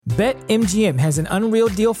BetMGM has an unreal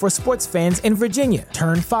deal for sports fans in Virginia.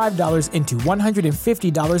 Turn $5 into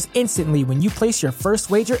 $150 instantly when you place your first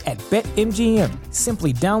wager at BetMGM.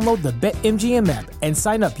 Simply download the BetMGM app and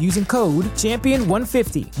sign up using code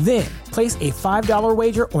Champion150. Then, place a $5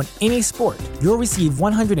 wager on any sport. You'll receive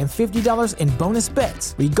 $150 in bonus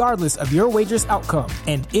bets, regardless of your wager's outcome.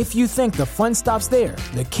 And if you think the fun stops there,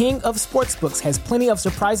 the King of Sportsbooks has plenty of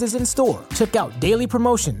surprises in store. Check out daily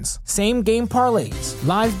promotions, same-game parlays,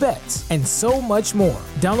 live bets, and so much more.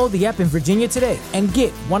 Download the app in Virginia today and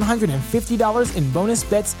get $150 in bonus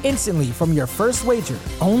bets instantly from your first wager.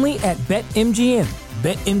 Only at BetMGM.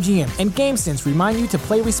 BetMGM and GameSense remind you to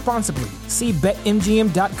play responsibly. See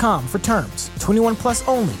BetMGM.com for terms. 21 plus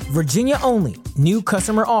only. Virginia only. New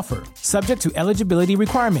customer offer. Subject to eligibility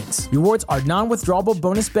requirements. Rewards are non-withdrawable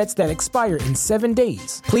bonus bets that expire in 7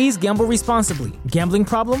 days. Please gamble responsibly. Gambling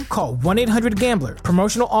problem? Call 1-800-GAMBLER.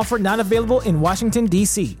 Promotional offer not available in Washington,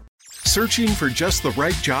 D.C. Searching for just the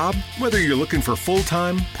right job? Whether you're looking for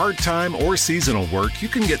full-time, part-time, or seasonal work, you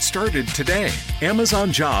can get started today.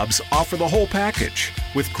 Amazon Jobs offer the whole package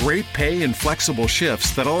with great pay and flexible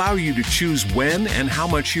shifts that allow you to choose when and how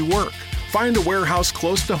much you work. Find a warehouse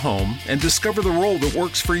close to home and discover the role that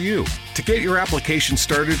works for you. To get your application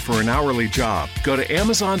started for an hourly job, go to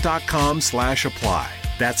amazon.com/apply.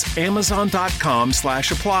 That's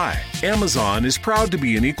amazon.com/apply. Amazon is proud to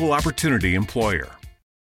be an equal opportunity employer.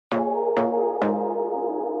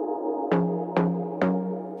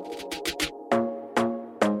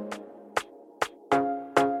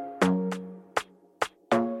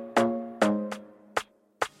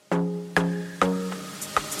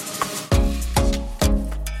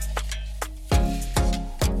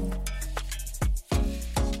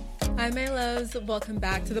 Welcome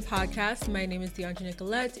back to the podcast. My name is DeAndre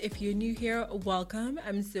Nicolette. If you're new here, welcome.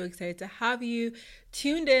 I'm so excited to have you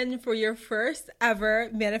tuned in for your first ever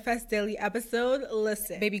Manifest Daily episode.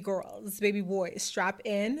 Listen, baby girls, baby boys, strap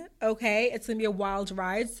in, okay? It's gonna be a wild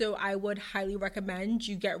ride, so I would highly recommend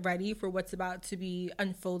you get ready for what's about to be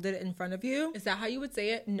unfolded in front of you. Is that how you would say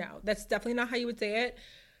it? No, that's definitely not how you would say it.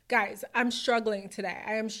 Guys, I'm struggling today.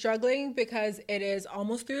 I am struggling because it is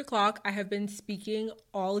almost 3 o'clock. I have been speaking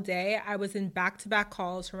all day. I was in back-to-back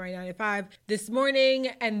calls for my 9 to 5 this morning.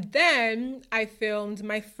 And then I filmed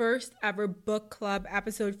my first ever book club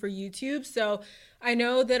episode for YouTube. So I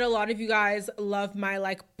know that a lot of you guys love my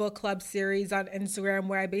book club series on Instagram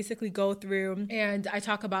where I basically go through and I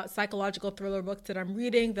talk about psychological thriller books that I'm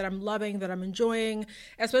reading, that I'm loving, that I'm enjoying,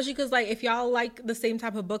 especially because if y'all like the same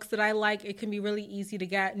type of books that I like, it can be really easy to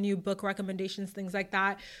get new book recommendations, things like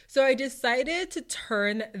that. So I decided to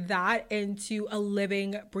turn that into a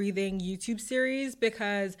living, breathing YouTube series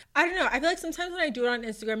because I don't know, I feel like sometimes when I do it on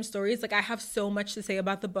Instagram stories, I have so much to say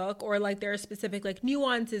about the book or there are specific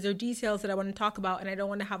nuances or details that I want to talk about. And I don't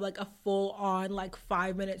want to have a full on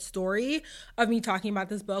 5-minute story of me talking about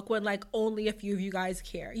this book when only a few of you guys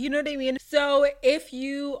care. You know what I mean? So if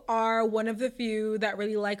you are one of the few that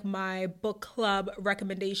really like my book club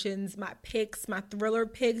recommendations, my picks, my thriller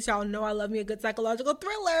picks, y'all know I love me a good psychological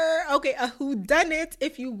thriller. Okay, a whodunit,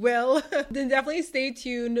 if you will. Then definitely stay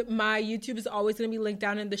tuned. My YouTube is always going to be linked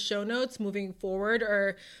down in the show notes moving forward,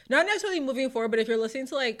 or not necessarily moving forward, but if you're listening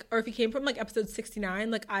to or if you came from episode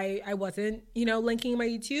 69, I wasn't, linking my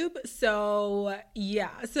YouTube. So yeah,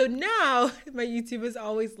 so now my YouTube is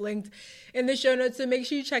always linked in the show notes. So make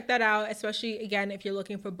sure you check that out, especially again, if you're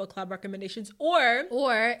looking for book club recommendations or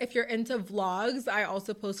if you're into vlogs. I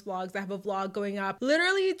also post vlogs. I have a vlog going up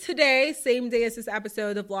literally today, same day as this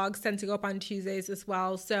episode. The vlogs tend to go up on Tuesdays as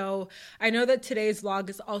well. So I know that today's vlog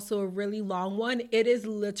is also a really long one. It is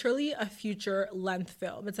literally a feature length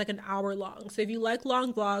film. It's an hour long. So if you like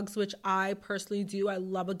long vlogs, which I personally do, I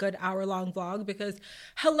love a good hour long vlog because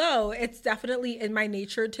hello, it's definitely in my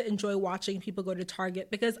nature to enjoy watching people go to Target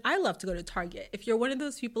because I love to go to Target. If you're one of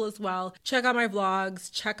those people as well, check out my vlogs,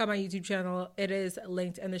 check out my YouTube channel. It is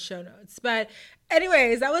linked in the show notes. But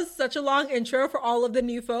anyways, that was such a long intro for all of the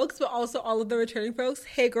new folks, but also all of the returning folks.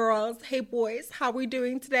 Hey girls, hey boys, how are we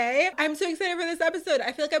doing today? I'm so excited for this episode.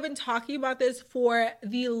 I feel like I've been talking about this for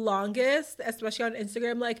the longest, especially on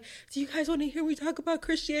Instagram. Do you guys want to hear me talk about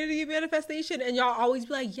Christianity and manifestation? And y'all always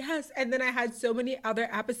be like, yes. And then I had so many other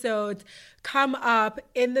episodes come up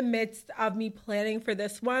in the midst of me planning for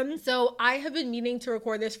this one. So I have been meaning to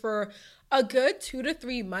record this for a good 2 to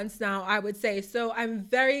 3 months now, I would say. So I'm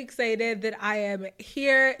very excited that I am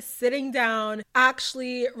here sitting down,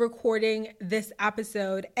 actually recording this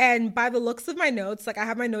episode. And by the looks of my notes, like I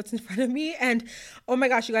have my notes in front of me, and oh my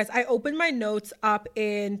gosh, you guys, I opened my notes up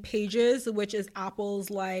in Pages, which is Apple's,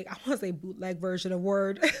 like, I want to say bootleg version of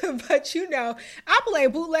Word, but you know, Apple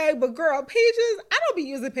ain't bootleg, but girl, Pages, I don't be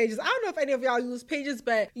using Pages. I don't know if any of y'all use Pages,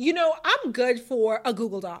 but you know, I'm good for a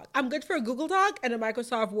Google Doc. I'm good for a Google Doc and a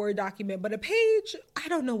Microsoft Word document, but a page, I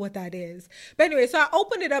don't know what that is. But anyway, so I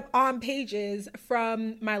opened it up on Pages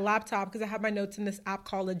from my laptop because I have my notes in this app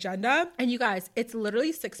called Agenda. And you guys, it's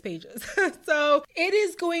literally 6 pages. So it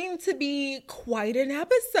is going to be quite an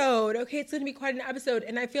episode. Okay, it's going to be quite an episode.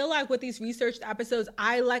 And I feel like with these researched episodes,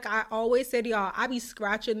 I always say to y'all, I be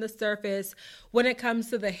scratching the surface when it comes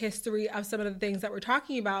to the history of some of the things that we're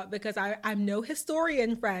talking about, because I'm no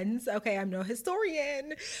historian, friends. Okay, I'm no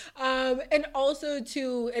historian. And also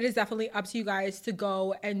too, it is definitely up to you guys to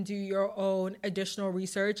go and do your own additional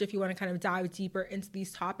research if you want to kind of dive deeper into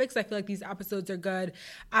these topics. I feel like these episodes are good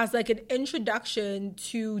as like an introduction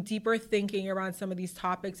to deeper thinking around some of these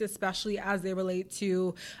topics, especially as they relate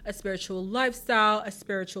to a spiritual lifestyle, a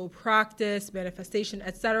spiritual practice, manifestation,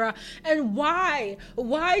 etc. And why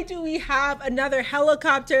do we have another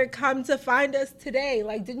helicopter come to find us today?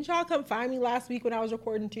 Like, didn't y'all come find me last week when I was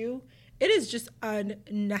recording too? It is just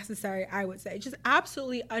unnecessary, I would say, just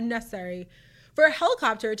absolutely unnecessary for a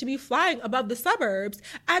helicopter to be flying above the suburbs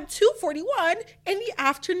at 2:41 in the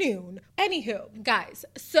afternoon. Anywho, guys,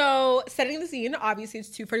 so setting the scene, obviously it's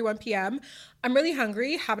 2:41 p.m. I'm really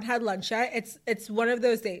hungry, haven't had lunch yet. It's one of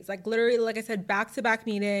those days, like literally, like I said, back-to-back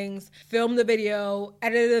meetings, film the video,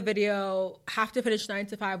 edit the video, have to finish 9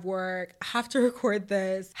 to 5 work, have to record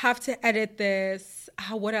this, have to edit this.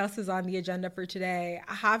 What else is on the agenda for today?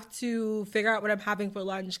 I have to figure out what I'm having for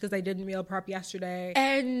lunch because I didn't meal prep yesterday.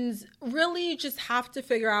 And really just have to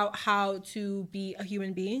figure out how to be a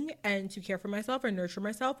human being and to care for myself and nurture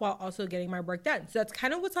myself while also getting my work done. So that's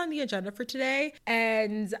kind of what's on the agenda for today.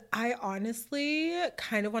 And I honestly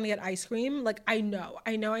kind of want to get ice cream. Like, I know.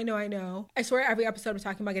 I swear every episode I'm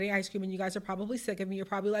talking about getting ice cream and you guys are probably sick of me. You're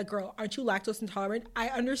probably like, girl, aren't you lactose intolerant? I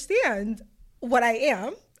understand what I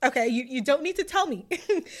am. Okay, you don't need to tell me.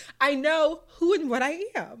 I know who and what I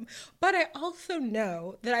am. But I also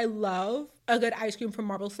know that I love a good ice cream from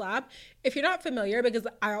Marble Slab. If you're not familiar, because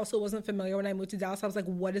I also wasn't familiar when I moved to Dallas, I was like,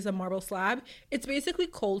 what is a Marble Slab? It's basically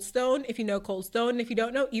Cold Stone, if you know Cold Stone. If you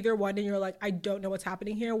don't know either one and you're like, I don't know what's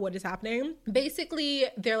happening here, what is happening? Basically,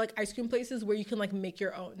 they're like ice cream places where you can like make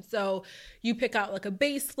your own. So you pick out like a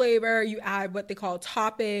base flavor, you add what they call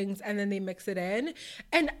toppings, and then they mix it in.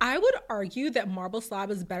 And I would argue that Marble Slab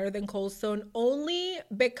is better than Cold Stone only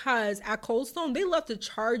because at Cold Stone, they love to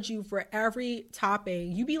charge you for every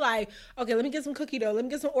topping. You be like, okay, let me get some cookie dough, let me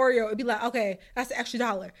get some Oreo. It'd be like, okay, that's the extra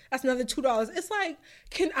 $1. That's another $2. It's like,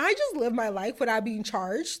 can I just live my life without being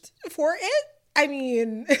charged for it? I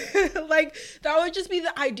mean, like, that would just be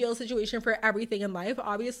the ideal situation for everything in life,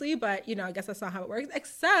 obviously, but, you know, I guess that's not how it works,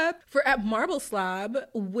 except for at Marble Slab,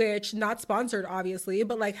 which, not sponsored, obviously,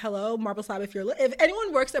 but, like, hello, Marble Slab, if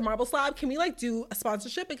anyone works at Marble Slab, can we, like, do a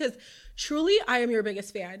sponsorship? Because truly, I am your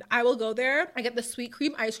biggest fan. I will go there, I get the sweet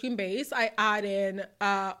cream ice cream base, I add in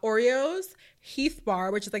Oreos, Heath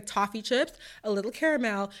bar, which is like toffee chips, a little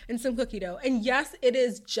caramel, and some cookie dough. And yes, it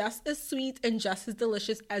is just as sweet and just as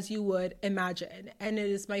delicious as you would imagine. And it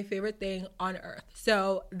is my favorite thing on earth.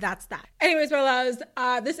 So that's that. Anyways, my loves,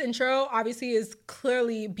 this intro obviously is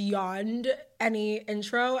clearly beyond any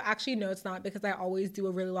intro. Actually, no, it's not, because I always do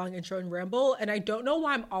a really long intro and ramble. And I don't know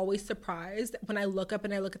why I'm always surprised when I look up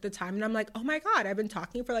and I look at the time and I'm like, oh my God, I've been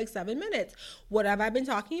talking for like 7 minutes. What have I been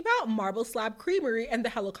talking about? Marble Slab Creamery and the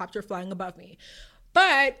helicopter flying above me.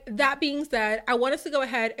 But that being said, I want us to go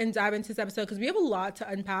ahead and dive into this episode because we have a lot to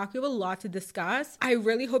unpack. We have a lot to discuss. I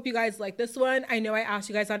really hope you guys like this one. I know I asked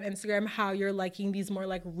you guys on Instagram how you're liking these more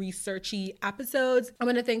like researchy episodes. I'm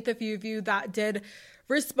going to thank the few of you that did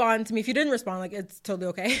respond to me. If you didn't respond, like, it's totally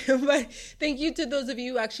okay. But thank you to those of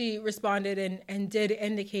you who actually responded and did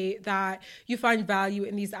indicate that you find value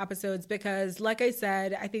in these episodes, because like I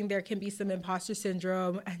said, I think there can be some imposter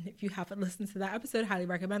syndrome. And if you haven't listened to that episode, highly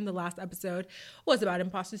recommend. The last episode was about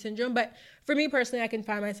imposter syndrome. But for me personally, I can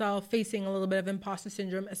find myself facing a little bit of imposter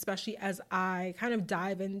syndrome, especially as I kind of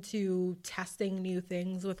dive into testing new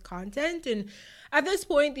things with content. And at this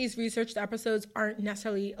point, these researched episodes aren't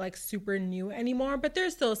necessarily like super new anymore, but they're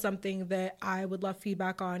there's still something that I would love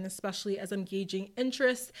feedback on, especially as I'm gauging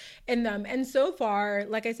interest in them. And so far,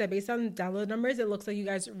 like I said, based on download numbers, it looks like you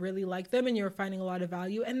guys really like them and you're finding a lot of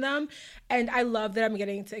value in them. And I love that I'm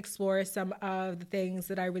getting to explore some of the things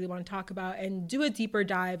that I really want to talk about and do a deeper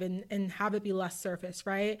dive and have it be less surface,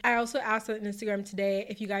 right? I also asked on Instagram today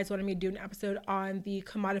if you guys wanted me to do an episode on the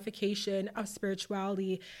commodification of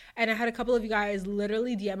spirituality. And I had a couple of you guys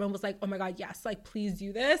literally DM and was like, oh my God, yes, like please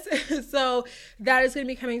do this. So that is going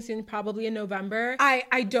to be coming soon, probably in November. I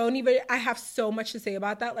have so much to say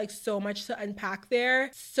about that, like so much to unpack there.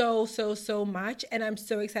 So much. And I'm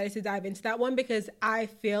so excited to dive into that one because I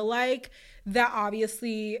feel like that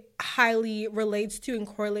obviously highly relates to and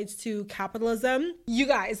correlates to capitalism. You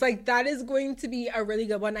guys, like that is going to be a really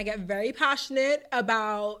good one. I get very passionate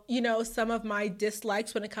about, some of my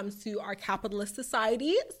dislikes when it comes to our capitalist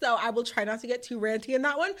society. So I will try not to get too ranty in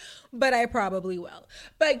that one, but I probably will.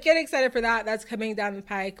 But get excited for that. That's coming down the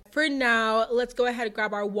pike. For now, let's go ahead and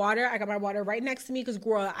grab our water. I got my water right next to me because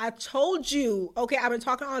girl, I told you, okay, I've been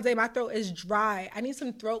talking all day. My throat is dry. I need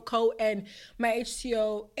some throat coat and my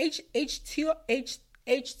H2O, H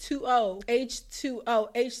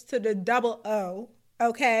to the double O.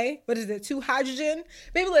 Okay. What is it? 2 hydrogen?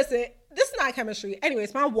 Baby, listen, this is not chemistry.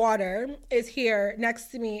 Anyways, my water is here next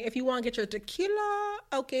to me. If you want to get your tequila,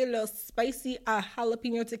 okay, a little spicy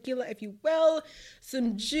jalapeno tequila, if you will,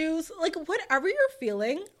 some juice, like whatever you're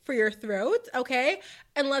feeling for your throat. Okay.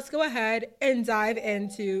 And let's go ahead and dive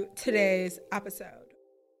into today's episode.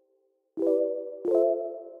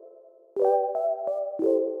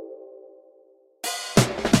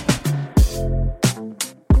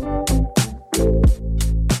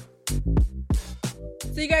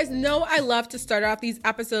 So you guys know I love to start off these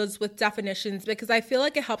episodes with definitions because I feel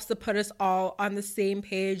like it helps to put us all on the same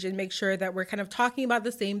page and make sure that we're kind of talking about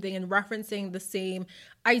the same thing and referencing the same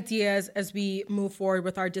ideas as we move forward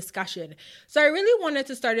with our discussion. So I really wanted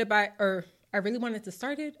to start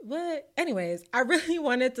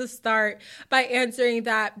by answering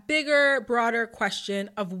that bigger, broader question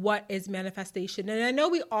of what is manifestation. And I know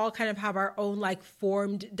we all kind of have our own like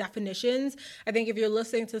formed definitions. I think if you're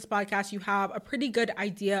listening to this podcast, you have a pretty good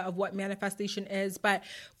idea of what manifestation is. But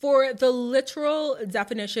for the literal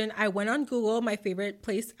definition, I went on Google, my favorite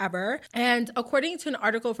place ever. And according to an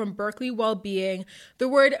article from Berkeley Wellbeing, the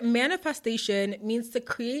word manifestation means to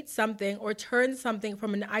create something or turn something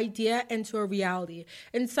from an idea into a reality.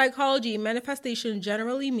 In psychology, manifestation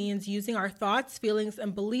generally means using our thoughts, feelings,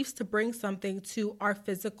 and beliefs to bring something to our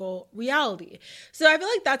physical reality. So I feel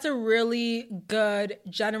like that's a really good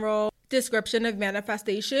general description of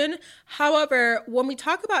manifestation. However, when we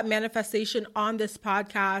talk about manifestation on this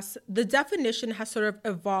podcast, the definition has sort of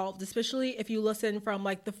evolved, especially if you listen from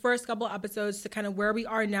like the first couple episodes to kind of where we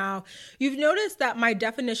are now. You've noticed that my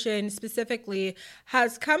definition specifically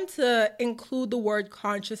has come to include the word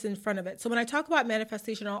conscious in front of it. So when I talk about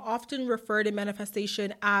manifestation, I'll often refer to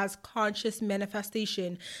manifestation as conscious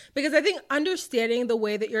manifestation because I think understanding the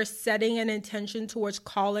way that you're setting an intention towards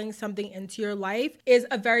calling something into your life is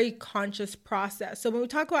a very conscious process. So when we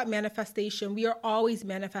talk about manifestation, we are always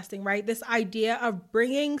manifesting, right? This idea of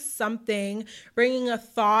bringing a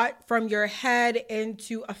thought from your head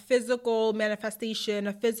into a physical manifestation,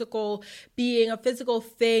 a physical being, a physical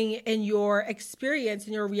thing in your experience,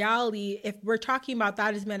 in your reality. If we're talking about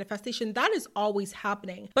that as manifestation, that is always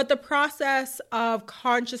happening. But the process of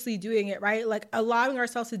consciously doing it, right? Like allowing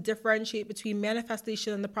ourselves to differentiate between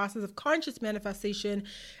manifestation and the process of conscious manifestation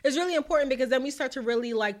is really important because then we start to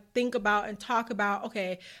really like think about and talk about,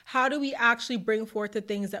 okay, how do we actually bring forth the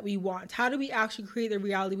things that we want? How do we actually create the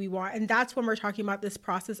reality we want? And that's when we're talking about this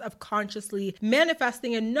process of consciously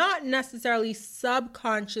manifesting and not necessarily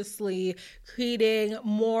subconsciously creating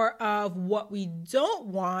more of what we don't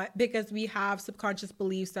want because we have subconscious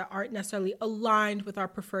beliefs that aren't necessarily aligned with our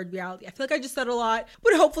preferred reality. I feel like I just said a lot,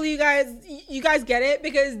 but hopefully you guys get it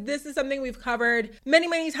because this is something we've covered many,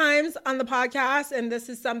 many times on the podcast. And this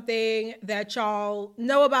is something that y'all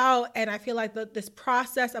know about. And I feel like this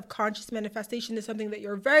process of conscious manifestation is something that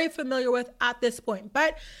you're very familiar with at this point.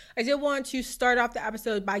 But I did want to start off the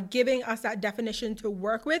episode by giving us that definition to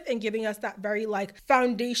work with and giving us that very like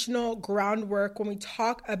foundational groundwork when we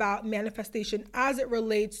talk about manifestation as it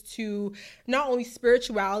relates to not only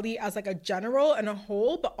spirituality as like a general and a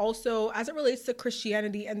whole, but also as it relates to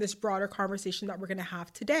Christianity and this broader conversation that we're going to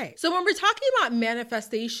have today. So when we're talking about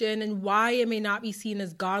manifestation and why it may not be seen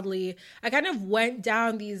as godly, I kind of went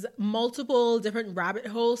down these these multiple different rabbit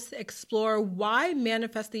holes to explore why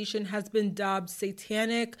manifestation has been dubbed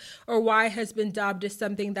satanic, or why it has been dubbed as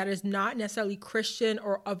something that is not necessarily Christian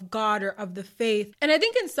or of God or of the faith. And I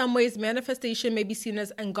think in some ways manifestation may be seen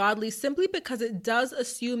as ungodly simply because it does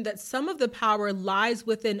assume that some of the power lies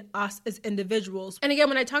within us as individuals. And again,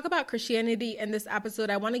 when I talk about Christianity in this episode,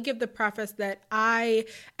 I want to give the preface that I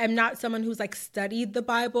am not someone who's like studied the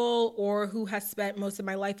Bible or who has spent most of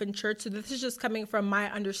my life in church. So this is just coming from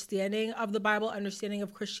my understanding of the Bible, understanding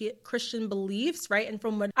of Christian beliefs, right? And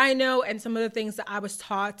from what I know and some of the things that I was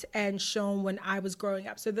taught and shown when I was growing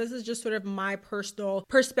up. So this is just sort of my personal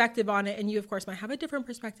perspective on it. And you, of course, might have a different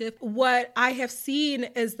perspective. What I have seen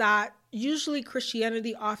is that usually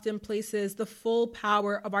Christianity often places the full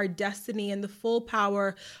power of our destiny and the full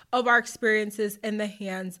power of our experiences in the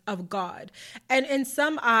hands of God. And in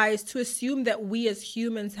some eyes, to assume that we as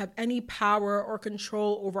humans have any power or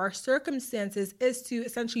control over our circumstances is to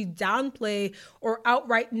essentially downplay or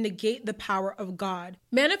outright negate the power of God.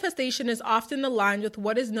 Manifestation is often aligned with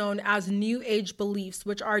what is known as New Age beliefs,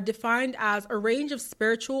 which are defined as a range of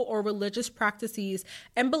spiritual or religious practices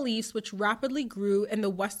and beliefs which rapidly grew in the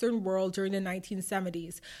Western world during the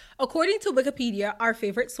 1970s. According to Wikipedia, our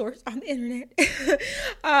favorite source on the internet,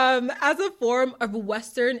 as a form of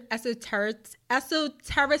Western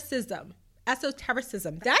esotericism.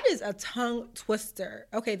 That is a tongue twister.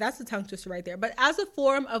 Okay, that's a tongue twister right there. But as a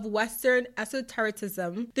form of Western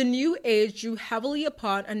esotericism, the New Age drew heavily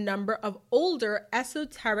upon a number of older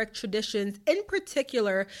esoteric traditions, in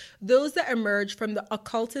particular, those that emerged from the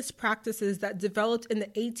occultist practices that developed in the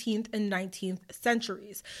 18th and 19th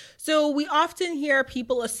centuries. So we often hear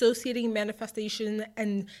people associating manifestation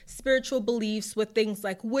and spiritual beliefs with things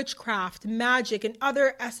like witchcraft, magic, and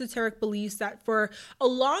other esoteric beliefs that for a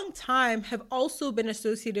long time have also been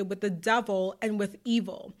associated with the devil and with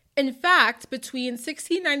evil. In fact, between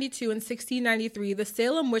 1692 and 1693, the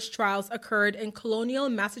Salem witch trials occurred in colonial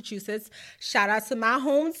Massachusetts. Shout out to my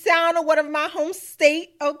hometown or whatever, my home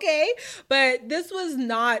state, okay? But this was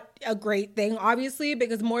not a great thing, obviously,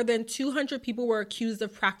 because more than 200 people were accused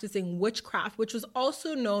of practicing witchcraft, which was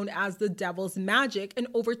also known as the devil's magic, and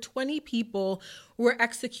over 20 people were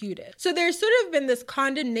executed. So there's sort of been this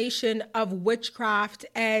condemnation of witchcraft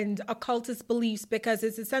and occultist beliefs because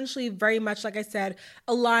it's essentially very much, like I said,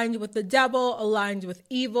 aligned with the devil, aligned with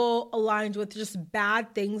evil, aligned with just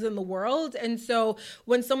bad things in the world. And so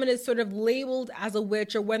when someone is sort of labeled as a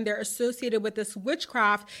witch or when they're associated with this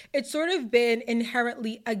witchcraft, it's sort of been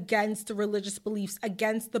inherently against the religious beliefs,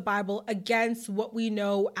 against the Bible, against what we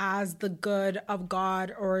know as the good of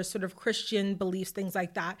God or sort of Christian beliefs, things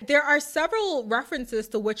like that. There are several references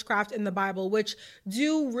to witchcraft in the Bible, which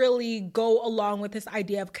do really go along with this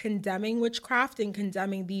idea of condemning witchcraft and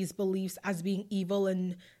condemning these beliefs as being evil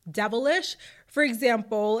and devilish. For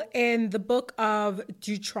example, in the book of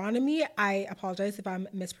Deuteronomy, I apologize if I'm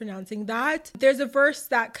mispronouncing that, there's a verse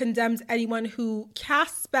that condemns anyone who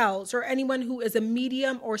casts spells or anyone who is a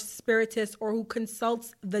medium or spiritist or who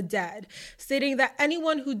consults the dead, stating that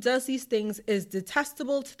anyone who does these things is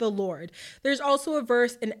detestable to the Lord. There's also a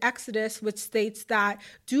verse in Exodus which states that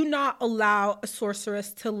do not allow a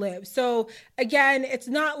sorceress to live. So again, it's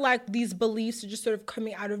not like these beliefs are just sort of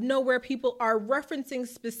coming out of nowhere. People are referencing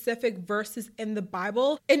specific verses in the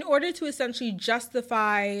Bible in order to essentially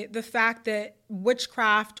justify the fact that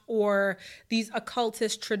witchcraft or these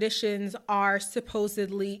occultist traditions are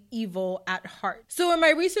supposedly evil at heart. So in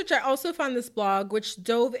my research, I also found this blog which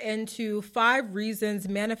dove into 5 reasons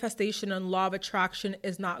manifestation and law of attraction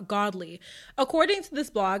is not godly. According to this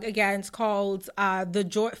blog, again, it's called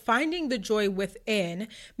Finding the Joy Within.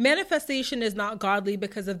 Manifestation is not godly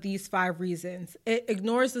because of these 5 reasons. It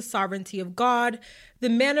ignores the sovereignty of God. The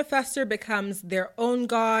manifester becomes their own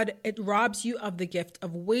God. It robs you of the gift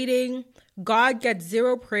of waiting. God gets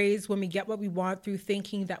zero praise when we get what we want through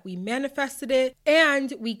thinking that we manifested it,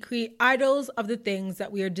 and we create idols of the things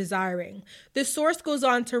that we are desiring. The source goes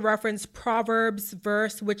on to reference Proverbs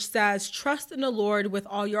verse which says, "Trust in the Lord with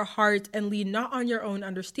all your heart and lean not on your own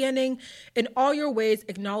understanding. In all your ways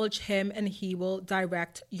acknowledge him and he will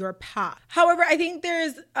direct your path." However, I think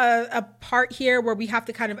there's a part here where we have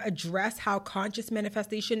to kind of address how conscious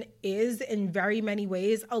manifestation is in very many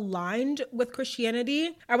ways aligned with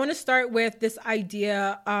Christianity. I want to start with with this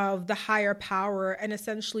idea of the higher power and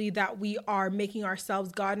essentially that we are making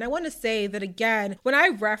ourselves God. And I want to say that again, when I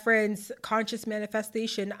reference conscious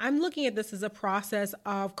manifestation, I'm looking at this as a process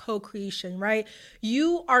of co-creation, right?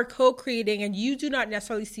 You are co-creating and you do not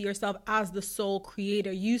necessarily see yourself as the sole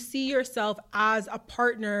creator. You see yourself as a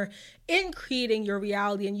partner in creating your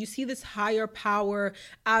reality, and you see this higher power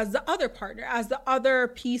as the other partner, as the other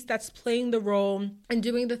piece that's playing the role and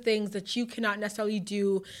doing the things that you cannot necessarily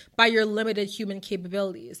do by your limited human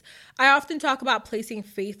capabilities. I often talk about placing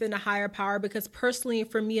faith in a higher power because personally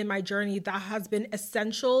for me in my journey, that has been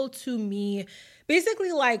essential to me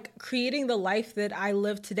basically like creating the life that I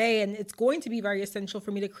live today. And it's going to be very essential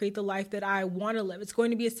for me to create the life that I want to live. It's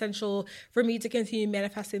going to be essential for me to continue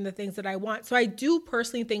manifesting the things that I want. So I do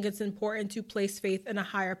personally think it's important to place faith in a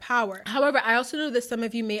higher power. However, I also know that some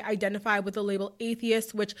of you may identify with the label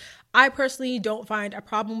atheist, which I personally don't find a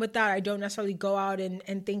problem with that. I don't necessarily go out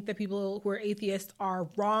and think that people who are atheists are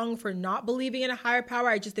wrong for not believing in a higher power.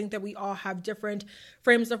 I just think that we all have different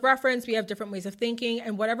frames of reference. We have different ways of thinking,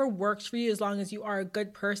 and whatever works for you, as long as you are a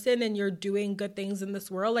good person and you're doing good things in this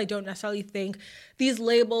world. I don't necessarily think these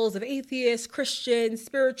labels of atheist, Christian,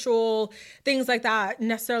 spiritual, things like that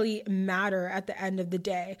necessarily matter at the end of the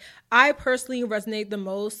day. I personally resonate the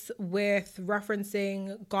most with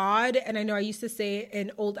referencing God. And I know I used to say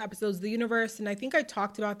in old episodes of the universe, and I think I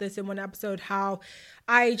talked about this in one episode, how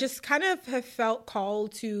I just kind of have felt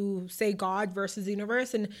called to say God versus the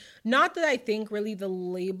universe. And not that I think really the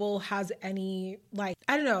label has any, like,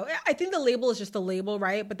 I don't know. I think the label is just a label,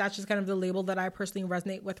 right? But that's just kind of the label that I personally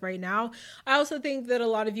resonate with right now. I also think that a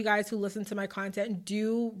lot of you guys who listen to my content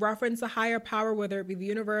do reference a higher power, whether it be the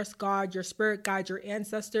universe, God, your spirit guide, your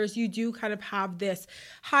ancestors. You do kind of have this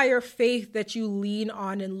higher faith that you lean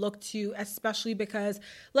on and look to, especially because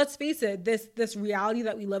let's face it, this reality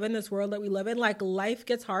that we live in, this world that we live in, like life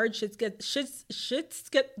gets hard, shits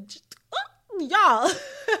get y'all.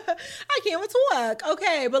 I can't wait to work.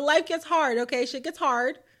 Okay, but life gets hard. Okay, shit gets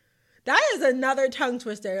hard. That is another tongue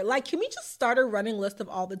twister. Like, can we just start a running list of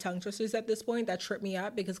all the tongue twisters at this point that trip me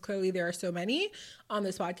up? Because clearly there are so many on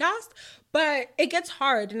this podcast. But it gets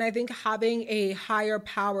hard. And I think having a higher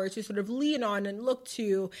power to sort of lean on and look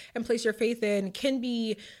to and place your faith in can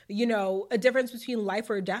be, you know, a difference between life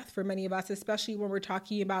or death for many of us, especially when we're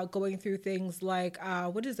talking about going through things like,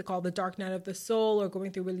 what is it called? The dark night of the soul, or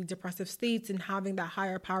going through really depressive states, and having that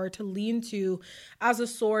higher power to lean to as a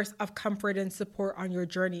source of comfort and support on your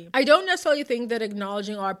journey. I don't necessarily think that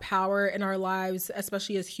acknowledging our power in our lives,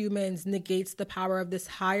 especially as humans, negates the power of this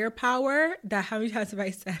higher power. That, how many times have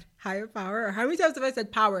I said higher power, or how many times have I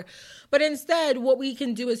said power? But instead, what we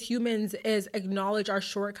can do as humans is acknowledge our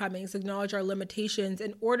shortcomings, acknowledge our limitations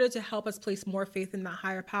in order to help us place more faith in that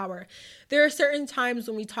higher power. There are certain times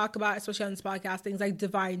when we talk about, especially on this podcast, things like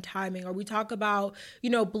divine timing, or we talk about,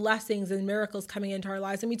 you know, blessings and miracles coming into our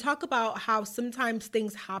lives. And we talk about how sometimes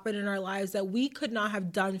things happen in our lives that we could not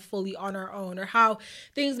have done fully on our own, or how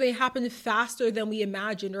things may happen faster than we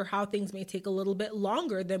imagined, or how things may take a little bit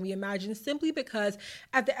longer than we imagined, simply because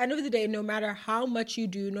at the end of the day, no matter how much you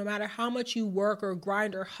do, no matter how much you work or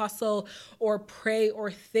grind or hustle or pray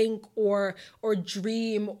or think or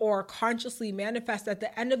dream or consciously manifest, at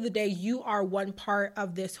the end of the day, you are one part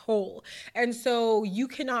of this whole. And so you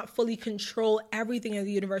cannot fully control everything in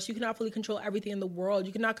the universe. You cannot fully control everything in the world.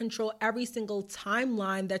 You cannot control every single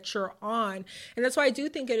timeline that you're on. And that's why I do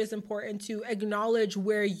think it is important to acknowledge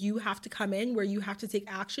where you have to come in, where you have to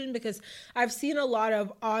take action, because I've seen a lot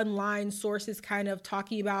of online sources kind of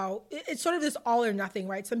talking about it's sort of this all or nothing,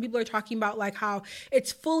 right? Some people are talking about like how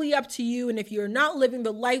it's fully up to you, and if you're not living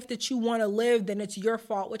the life that you want to live, then it's your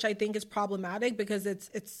fault, which I think is problematic because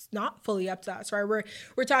it's not fully up to us, right?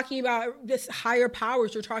 We're talking about this higher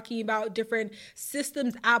powers. We're talking about different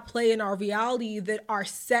systems at play in our reality that are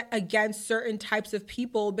set against certain types of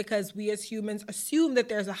people because we as humans assume that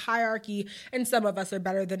there's a hierarchy and some of us are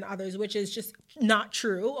better than others, which is just not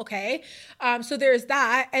true, okay? So there's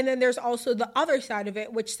that, and then there's also the other side of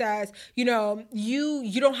it, which says, you know,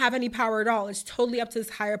 you don't have any power at all. It's totally up to this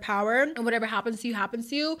higher power, and whatever happens to you, happens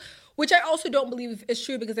to you. Which I also don't believe is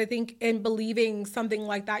true, because I think in believing something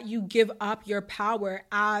like that, you give up your power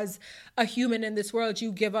as a human in this world.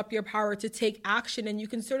 You give up your power to take action, and you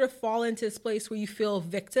can sort of fall into this place where you feel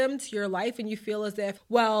victim to your life, and you feel as if,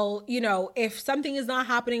 well, you know, if something is not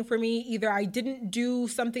happening for me, either I didn't do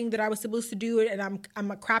something that I was supposed to do and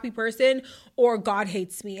I'm a crappy person, or God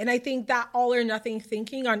hates me. And I think that all or nothing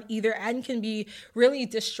thinking on either end can be really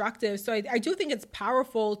destructive. So I do think it's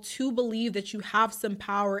powerful to believe that you have some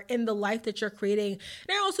power in in the life that you're creating.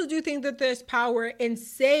 And I also do think that there's power in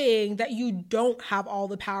saying that you don't have all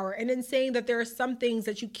the power, and in saying that there are some things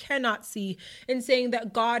that you cannot see, and saying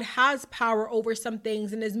that God has power over some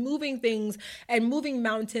things and is moving things and moving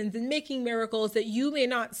mountains and making miracles that you may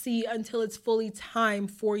not see until it's fully time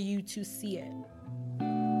for you to see it.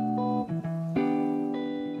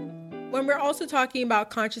 When we're also talking about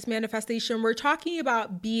conscious manifestation, we're talking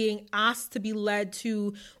about being asked to be led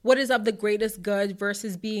to what is of the greatest good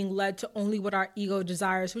versus being led to only what our ego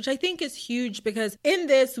desires, which I think is huge, because in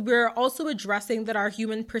this, we're also addressing that our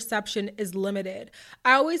human perception is limited.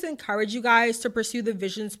 I always encourage you guys to pursue the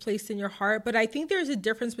visions placed in your heart, but I think there's a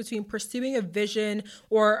difference between pursuing a vision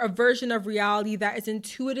or a version of reality that is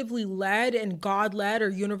intuitively led and God-led or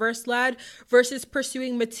universe-led versus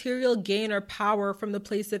pursuing material gain or power from the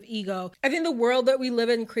place of ego. I think the world that we live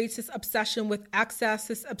in creates this obsession with excess,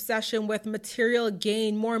 this obsession with material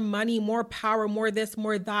gain, more money, more power, more this,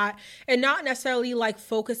 more that, and not necessarily like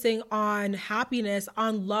focusing on happiness,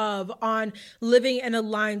 on love, on living an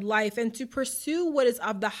aligned life. And to pursue what is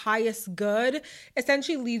of the highest good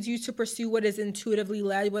essentially leads you to pursue what is intuitively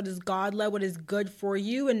led, what is God-led, what is good for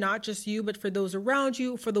you, and not just you, but for those around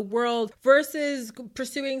you, for the world, versus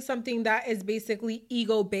pursuing something that is basically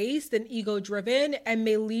ego-based and ego-driven and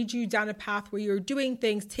may lead you down a path where you're doing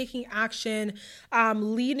things, taking action,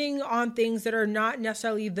 leaning on things that are not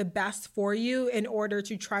necessarily the best for you in order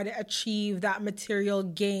to try to achieve that material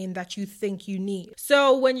gain that you think you need.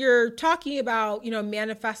 So when you're talking about,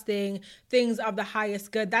 manifesting things of the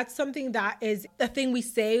highest good, that's something that is a thing we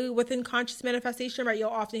say within conscious manifestation, right? You'll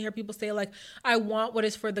often hear people say like, I want what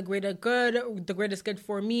is for the greater good, the greatest good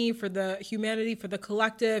for me, for the humanity, for the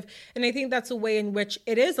collective. And I think that's a way in which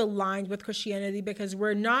it is aligned with Christianity, because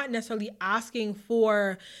we're not necessarily asking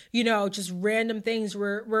for, just random things.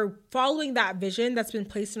 We're following that vision that's been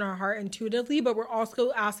placed in our heart intuitively, but we're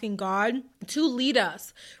also asking God to lead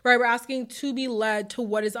us, right? We're asking to be led to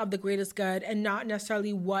what is of the greatest good and not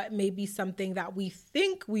necessarily what may be something that we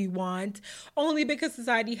think we want, only because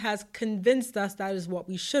society has convinced us that is what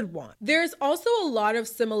we should want. There's also a lot of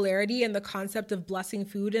similarity in the concept of blessing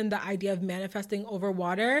food and the idea of manifesting over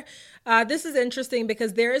water. This is interesting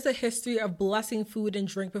because there is a history of blessing food and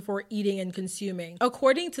drink before eating and consuming.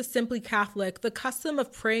 According to Simply Catholic, the custom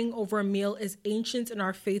of praying over a meal is ancient in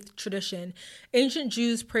our faith tradition. Ancient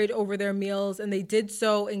Jews prayed over their meals, and they did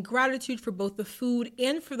so in gratitude for both the food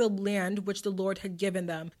and for the land which the Lord had given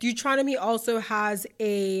them. Deuteronomy also has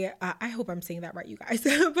I hope I'm saying that right, you guys,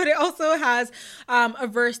 but it also has a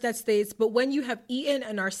verse that states, but when you have eaten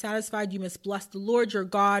and are satisfied, you must bless the Lord your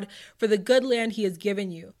God for the good land he has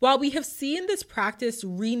given you. While we have seen this practice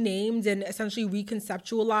renamed and essentially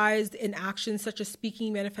reconceptualized in actions such as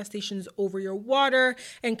speaking manifestations over your water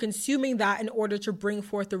and consuming that in order to bring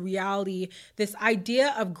forth the reality, this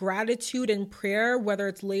idea of gratitude and prayer, whether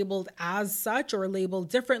it's labeled as such or labeled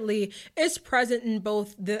differently, is present in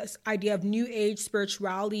both this idea of New Age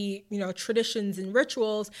spirituality, traditions and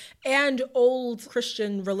rituals, and old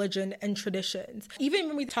Christian religion and traditions. Even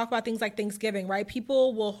when we talk about things like Thanksgiving, right?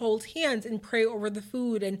 People will hold hands and pray over the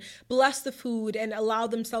food and bless the food and allow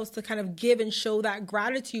themselves to kind of give and show that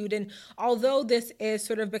gratitude. And although this is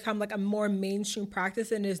sort of become like a more mainstream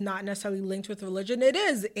practice and is not necessarily linked with religion, it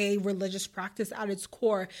is a religious practice at its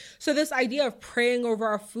core. So this idea of praying over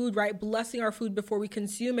our food, right? Blessing our food before we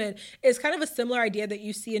consume it is kind of a similar idea that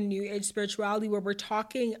you see in New Age spirituality, where we're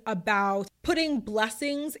talking about putting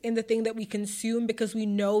blessings in the thing that we consume, because we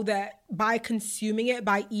know that by consuming it,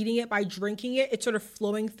 by eating it, by drinking it, it's sort of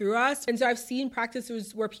flowing through us. And so I've seen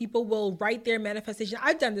practices where people will write their manifestation.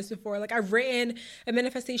 I've done this before. Like I've written a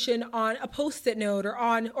manifestation on a Post-it note or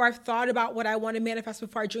I've thought about what I want to manifest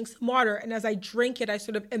before I drink some water. And as I drink it, I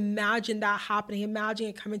sort of imagine that happening, imagine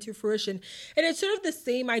it coming to fruition. And it's sort of the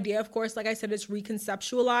same idea. Of course, like I said, it's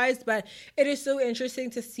reconceptualized, but it is so interesting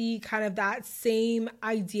to see kind of that same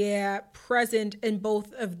idea present in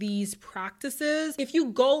both of these practices. If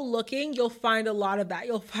you go looking, you'll find a lot of that.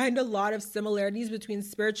 You'll find a lot of similarities between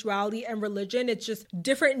spirituality and religion. It's just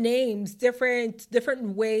different names, different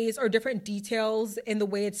ways or different details in the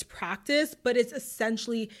way it's practiced, but it's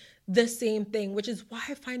essentially the same thing, which is why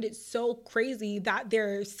I find it so crazy that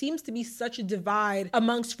there seems to be such a divide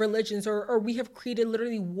amongst religions, or we have created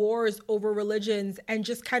literally wars over religions and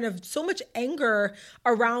just kind of so much anger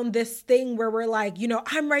around this thing where we're like,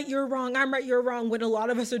 I'm right, you're wrong, I'm right, you're wrong, when a lot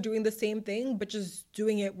of us are doing the same thing, but just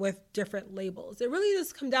doing it with different labels. It really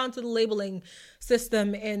does come down to the labeling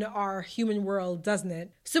system in our human world, doesn't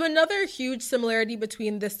it? So another huge similarity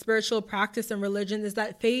between this spiritual practice and religion is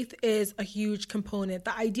that faith is a huge component.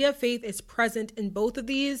 The idea of faith is present in both of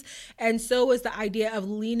these. And so is the idea of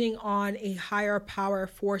leaning on a higher power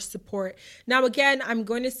for support. Now, again, I'm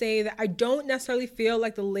going to say that I don't necessarily feel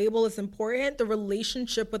like the label is important. The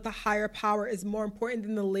relationship with the higher power is more important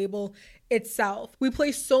than the label itself. We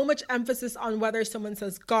place so much emphasis on whether someone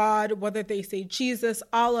says God, whether they say Jesus,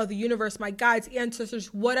 Allah, the universe, my guides,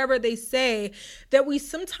 ancestors, whatever they say, that we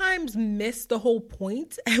sometimes miss the whole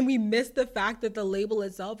point, and we miss the fact that the label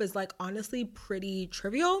itself is like honestly pretty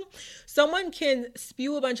trivial. Someone can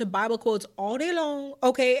spew a bunch of Bible quotes all day long,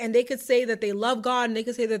 okay, and they could say that they love God and they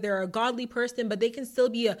could say that they're a godly person, but they can still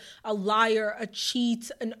be a liar, a cheat,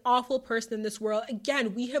 an awful person in this world.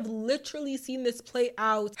 Again, we have literally seen this play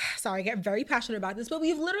out. Sorry, I get very passionate about this, but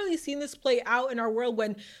we've literally seen this play out in our world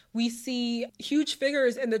when we see huge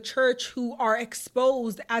figures in the church who are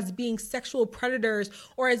exposed as being sexual predators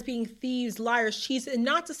or as being thieves, liars, cheats. And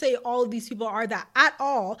not to say all of these people are that at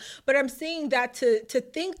all, but I'm saying that to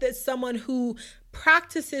think that someone who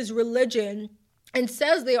practices religion and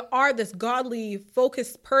says they are this godly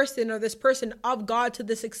focused person or this person of God to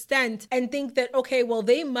this extent, and think that, okay, well,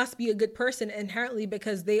 they must be a good person inherently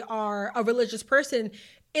because they are a religious person,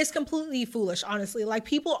 is completely foolish, honestly. Like,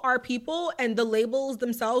 people are people, and the labels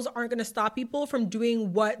themselves aren't going to stop people from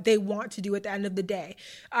doing what they want to do at the end of the day.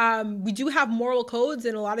 We do have moral codes,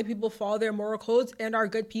 and a lot of people follow their moral codes and are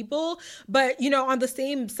good people. But, you know, on the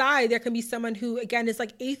same side, there can be someone who, again, is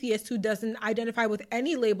like atheist, who doesn't identify with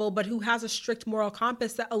any label, but who has a strict moral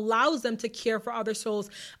compass that allows them to care for other souls,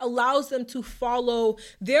 allows them to follow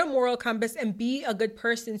their moral compass and be a good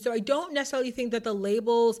person. So I don't necessarily think that the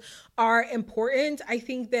labels are important. I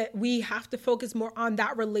think that we have to focus more on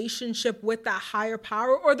that relationship with that higher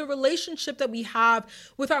power, or the relationship that we have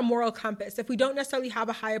with our moral compass. If we don't necessarily have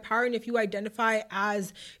a higher power, and if you identify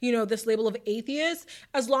as, you know, this label of atheist,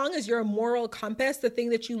 as long as your moral compass, the thing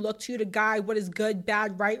that you look to guide what is good,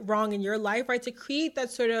 bad, right, wrong in your life, right, to create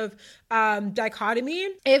that sort of dichotomy,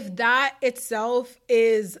 if that itself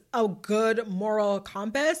is a good moral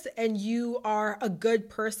compass and you are a good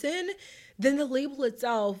person, then the label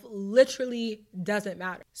itself literally doesn't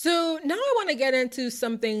matter. So now I want to get into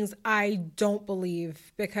some things I don't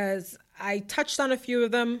believe, because I touched on a few of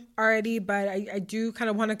them already, but I do kind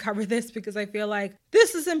of want to cover this because I feel like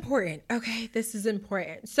this is important. Okay, this is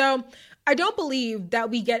important. So I don't believe that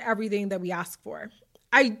we get everything that we ask for.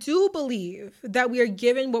 I do believe that we are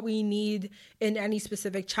given what we need in any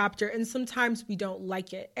specific chapter, and sometimes we don't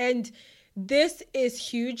like it. And this is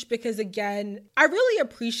huge because, again, I really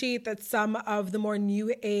appreciate that some of the more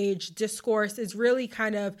new age discourse is really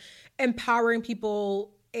kind of empowering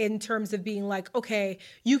people in terms of being like, okay,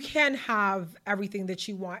 you can have everything that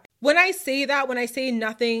you want. When I say that, when I say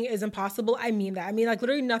nothing is impossible, I mean that. I mean, like,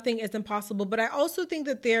 literally nothing is impossible. But I also think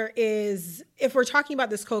that there is, if we're talking about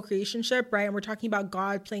this co-creationship, right, and we're talking about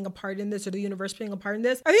God playing a part in this, or the universe playing a part in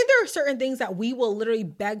this, I think there are certain things that we will literally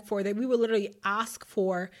beg for, that we will literally ask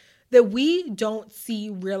for, that we don't see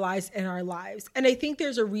realized in our lives. And I think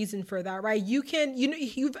there's a reason for that, right? You can, you know,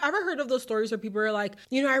 you've ever heard of those stories where people are like,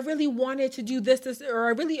 you know, I really wanted to do this, or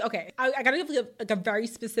I really, okay, I gotta give like a very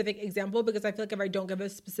specific example, because I feel like if I don't give a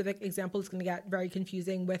specific example, it's gonna get very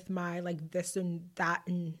confusing with my like this and that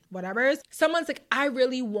and whatever. Someone's like, I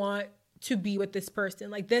really want to be with this person.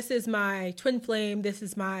 Like, this is my twin flame. This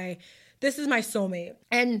is my soulmate.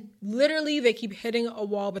 And literally they keep hitting a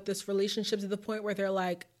wall with this relationship to the point where they're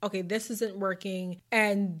like, okay, this isn't working.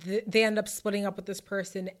 And they end up splitting up with this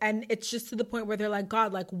person. And it's just to the point where they're like,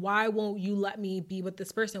 God, like, why won't you let me be with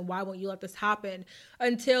this person? Why won't you let this happen?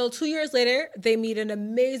 Until 2 years later, they meet an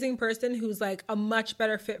amazing person who's like a much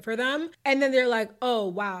better fit for them. And then they're like, oh,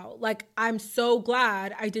 wow, like, I'm so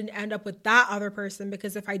glad I didn't end up with that other person,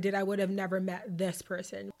 because if I did, I would have never met this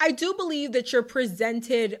person. I do believe that you're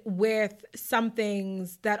presented with some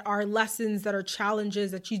things that are lessons, that are challenges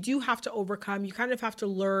that you do have to overcome. You kind of have to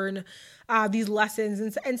learn these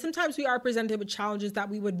lessons. And sometimes we are presented with challenges that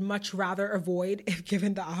we would much rather avoid if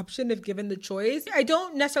given the option, if given the choice. I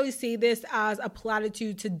don't necessarily say this as a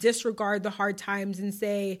platitude to disregard the hard times and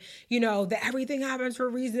say, you know, that everything happens for a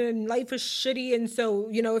reason and life is shitty. And so,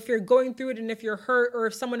 you know, if you're going through it and if you're hurt, or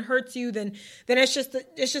if someone hurts you, then it's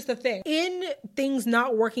just a thing. In things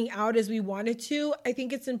not working out as we wanted to, I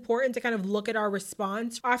think it's important to kind of look at our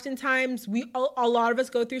response. Oftentimes a lot of us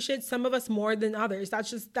go through shit, some of us more than others.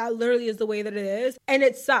 That literally is the way that it is. And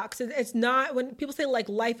it sucks. It's not, when people say like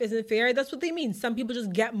life isn't fair, that's what they mean. Some people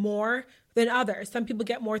just get more than others. Some people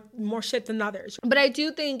get more shit than others. But I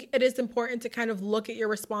do think it is important to kind of look at your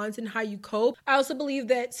response and how you cope. I also believe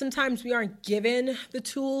that sometimes we aren't given the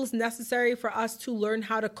tools necessary for us to learn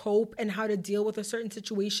how to cope and how to deal with a certain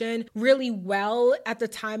situation really well at the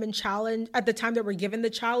time that we're given the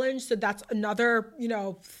challenge. So that's another,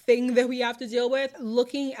 thing that we have to deal with.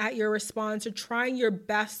 Looking at your response or trying your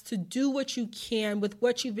best to do what you can with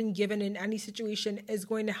what you've been given in any situation is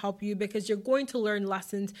going to help you, because you're going to learn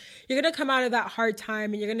lessons. You're going to come out of that hard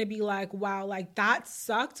time and you're going to be like, wow, like that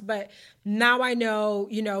sucked, but now I know,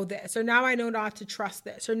 this, or now I know not to trust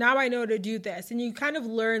this, or now I know to do this. And you kind of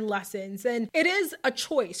learn lessons, and it is a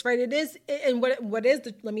choice, right? It is. And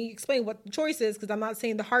let me explain what the choice is, because I'm not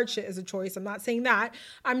saying the hard shit is a choice. I'm not saying that.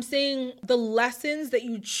 I'm saying the lessons that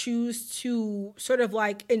you choose to sort of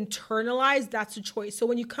like internalize, that's a choice. So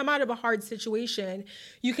when you come out of a hard situation,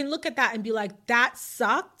 you can look at that and be like, that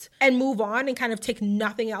sucked, and move on and kind of take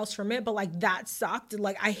nothing else from it, but like, that sucked,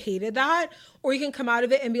 like I hated that. Or you can come out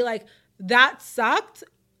of it and be like, that sucked,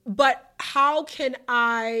 but what can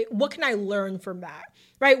I learn from that?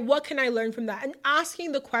 Right? What can I learn from that? And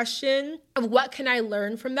asking the question of what can I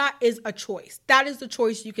learn from that is a choice. That is the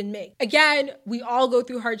choice you can make. Again, we all go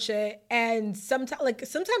through hard shit, and sometimes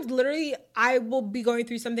literally I will be going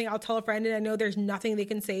through something, I'll tell a friend, and I know there's nothing they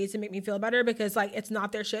can say to make me feel better, because like it's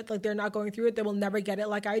not their shit. Like they're not going through it. They will never get it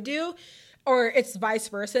like I do. Or it's vice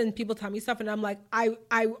versa, and people tell me stuff and I'm like, I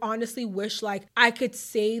honestly wish like I could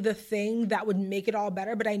say the thing that would make it all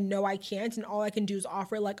better, but I know I can't, and all I can do is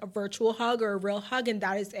offer like a virtual hug or a real hug, and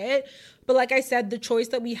that is it. But like I said, the choice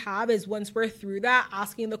that we have is, once we're through that,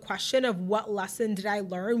 asking the question of what lesson did I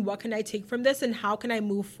learn? What can I take from this? And how can I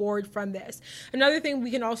move forward from this? Another thing we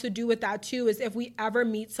can also do with that too is, if we ever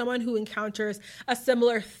meet someone who encounters a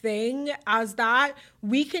similar thing as that,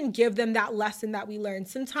 we can give them that lesson that we learned.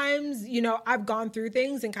 Sometimes, I've gone through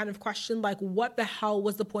things and kind of questioned like, what the hell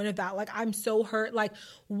was the point of that? Like, I'm so hurt. Like,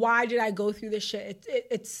 why did I go through this shit?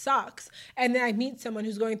 It sucks. And then I meet someone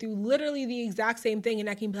who's going through literally the exact same thing, and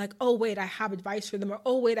I can be like, oh wait, I have advice for them, or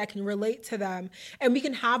oh wait, I can relate to them. And we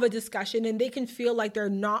can have a discussion, and they can feel like they're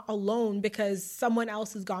not alone because someone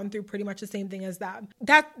else has gone through pretty much the same thing as them.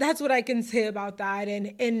 That's what I can say about that.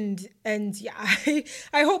 And yeah,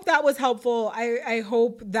 I hope that was helpful. I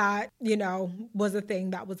hope that, was a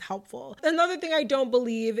thing that was helpful. Another thing I don't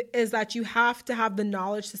believe is that you have to have the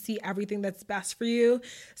knowledge to see everything that's best for you.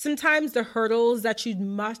 Sometimes the hurdles that you'd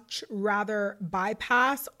much rather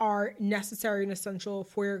bypass are necessary and essential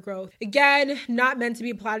for your growth. Again, not meant to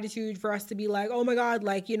be a platitude for us to be like, oh my God,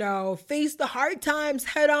 like, face the hard times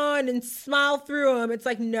head on and smile through them. It's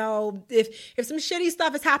like, no, if some shitty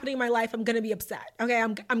stuff is happening in my life, I'm going to be upset. Okay.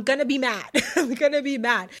 I'm going to be mad. I'm going to be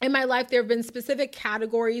mad. In my life, there have been specific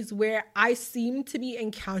categories where I seem to be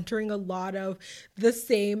encountering a lot of the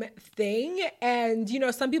same thing. And,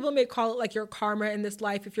 some people may call it like your karma in this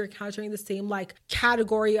life if you're encountering the same like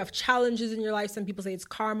category of challenges in your life. Some people say it's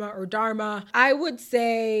karma or dharma. I would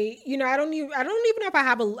say, I don't even know if I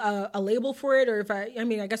have a label for it, or if I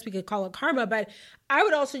guess we could call it karma, but I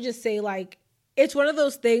would also just say like, it's one of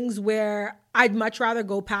those things where I'd much rather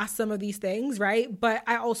go past some of these things, right? But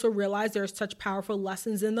I also realize there's such powerful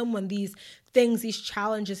lessons in them when these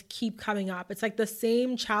challenges keep coming up. It's like the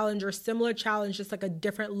same challenge or similar challenge, just like a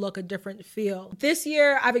different look, a different feel. This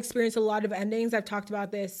year, I've experienced a lot of endings. I've talked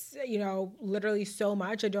about this, literally so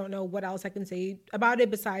much. I don't know what else I can say about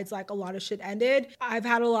it besides like a lot of shit ended. I've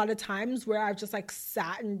had a lot of times where I've just like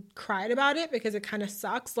sat and cried about it because it kind of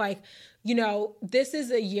sucks. Like, this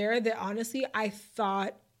is a year that honestly, I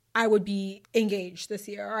thought I would be engaged this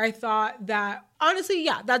year. Or I thought that, honestly,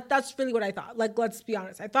 yeah, that's really what I thought. Like, let's be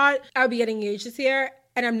honest. I thought I would be getting engaged this year,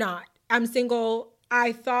 and I'm not. I'm single.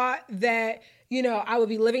 I thought that, I would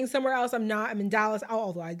be living somewhere else. I'm not. I'm in Dallas,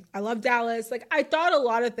 although I love Dallas. Like, I thought a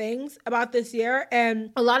lot of things about this year,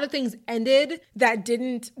 and a lot of things ended that I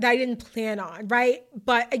didn't plan on, right?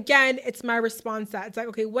 But again, it's my response that it's like,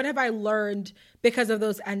 okay, what have I learned because of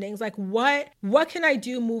those endings? Like, what can I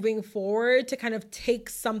do moving forward to kind of take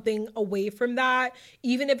something away from that,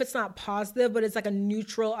 even if it's not positive, but it's like a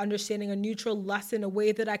neutral understanding, a neutral lesson, a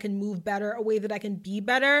way that I can move better, a way that I can be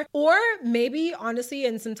better. Or maybe, honestly,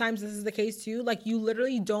 and sometimes this is the case too, like you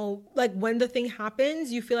literally don't, like when the thing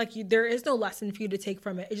happens, you feel like there is no lesson for you to take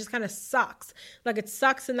from it. It just kind of sucks. Like it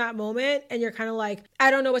sucks in that moment, and you're kind of like, I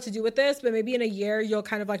don't know what to do with this, but maybe in a year, you'll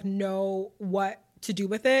kind of like know what to do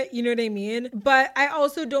with it. You know what I mean? But I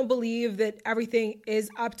also don't believe that everything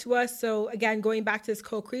is up to us. So again, going back to this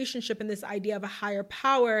co-creationship and this idea of a higher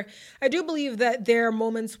power, I do believe that there are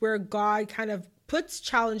moments where God kind of puts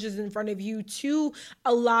challenges in front of you to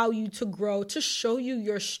allow you to grow, to show you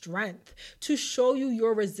your strength, to show you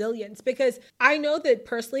your resilience. Because I know that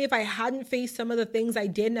personally, if I hadn't faced some of the things I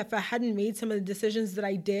did, and if I hadn't made some of the decisions that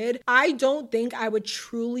I did, I don't think I would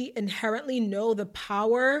truly inherently know the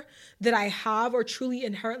power that I have, or truly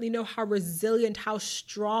inherently know how resilient, how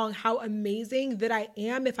strong, how amazing that I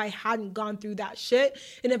am if I hadn't gone through that shit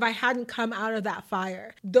and if I hadn't come out of that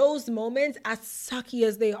fire. Those moments, as sucky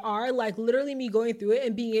as they are, like literally me going through it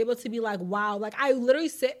and being able to be like, wow, like I literally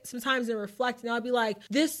sit sometimes and reflect, and I'll be like,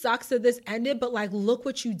 this sucks that this ended, but like, look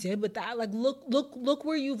what you did with that. Like, look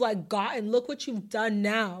where you've like gotten, look what you've done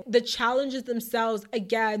now. The challenges themselves,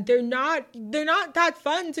 again, they're not that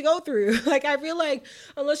fun to go through. Like, I feel like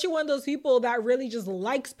unless you're one of those people that really just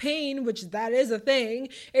likes pain, which that is a thing,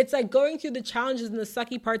 it's like going through the challenges and the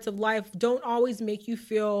sucky parts of life don't always make you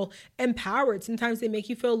feel empowered. Sometimes they make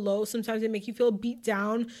you feel low. Sometimes they make you feel beat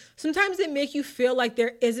down. Sometimes they make you feel like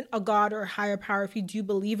there isn't a God or a higher power if you do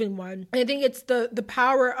believe in one. And I think it's the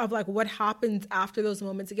power of like what happens after those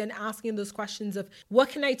moments. Again, asking those questions of what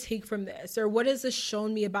can I take from this? Or what has this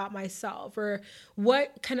shown me about myself? Or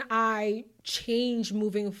what can I change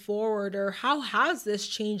moving forward? Or how has this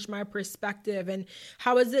changed my perspective? And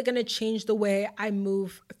how is it going to change the way I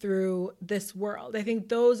move through this world? I think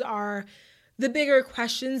those are the bigger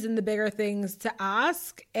questions and the bigger things to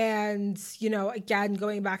ask. And, you know, again,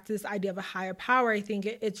 going back to this idea of a higher power, I think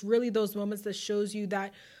it's really those moments that shows you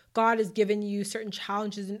that God has given you certain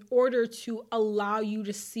challenges in order to allow you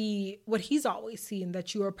to see what he's always seen,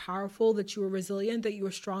 that you are powerful, that you are resilient, that you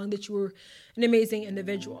are strong, that you are an amazing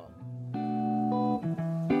individual.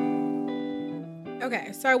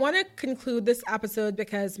 Okay, so I want to conclude this episode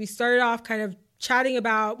because we started off kind of chatting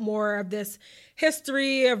about more of this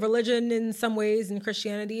history of religion in some ways in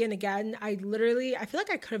Christianity. And again, I feel like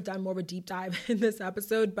I could have done more of a deep dive in this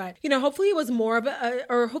episode, but you know, hopefully it was more of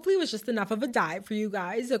hopefully it was just enough of a dive for you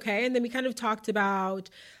guys. Okay. And then we kind of talked about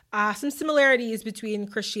some similarities between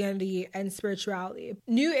Christianity and spirituality.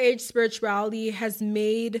 New Age spirituality has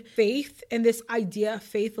made faith and this idea of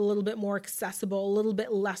faith a little bit more accessible, a little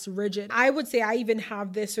bit less rigid. I would say I even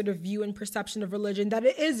have this sort of view and perception of religion that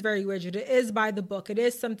it is very rigid. It is by the book. It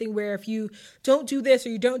is something where if you don't do this or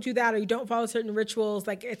you don't do that or you don't follow certain rituals,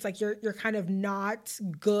 like it's like you're kind of not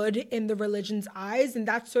good in the religion's eyes. And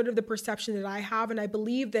that's sort of the perception that I have. And I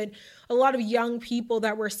believe that a lot of young people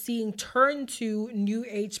that we're seeing turn to New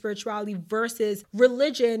Age spirituality versus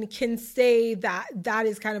religion can say that that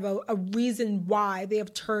is kind of a reason why they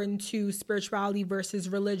have turned to spirituality versus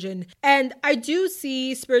religion. And I do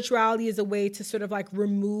see spirituality as a way to sort of like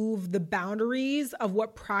remove the boundaries of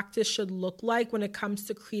what practice should look like when it comes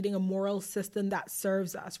to creating a moral system that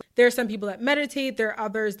serves us. There are some people that meditate. There are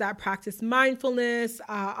others that practice mindfulness,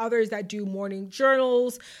 others that do morning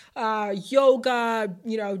journals, yoga,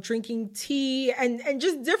 you know, drinking tea, and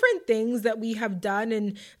just different things that we have done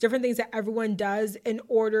and different things that everyone does in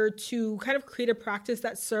order to kind of create a practice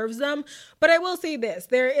that serves them. But I will say this,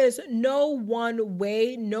 there is no one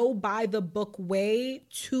way, no by the book way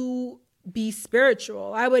to be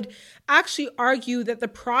spiritual. I would actually argue that the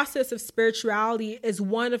process of spirituality is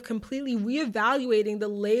one of completely reevaluating the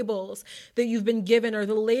labels that you've been given or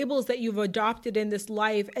the labels that you've adopted in this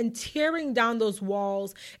life and tearing down those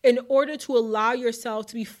walls in order to allow yourself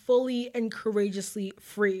to be fully and courageously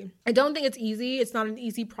free. I don't think it's easy. It's not an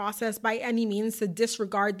easy process by any means to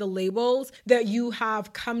disregard the labels that you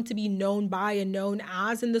have come to be known by and known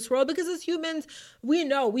as in this world, because as humans,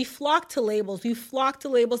 we flock to labels. We flock to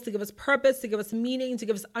labels to give us purpose, to give us meaning, to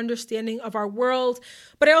give us understanding of our world.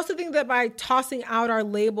 But I also think that by tossing out our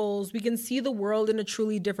labels, we can see the world in a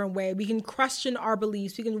truly different way. We can question our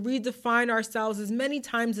beliefs. We can redefine ourselves as many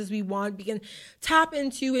times as we want. We can tap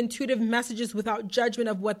into intuitive messages without judgment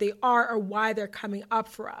of what they are or why they're coming up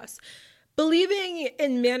for us. Believing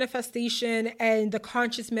in manifestation and the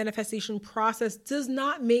conscious manifestation process does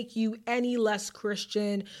not make you any less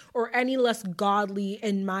Christian or any less godly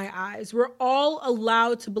in my eyes. We're all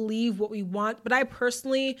allowed to believe what we want, but I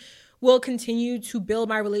personally will continue to build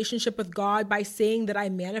my relationship with God by saying that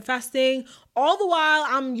I'm manifesting, all the while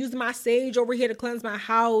I'm using my sage over here to cleanse my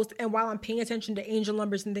house and while I'm paying attention to angel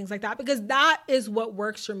numbers and things like that, because that is what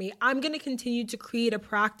works for me. I'm going to continue to create a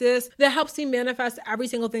practice that helps me manifest every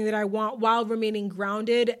single thing that I want while remaining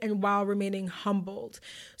grounded and while remaining humbled.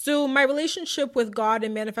 So my relationship with God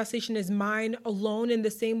and manifestation is mine alone, in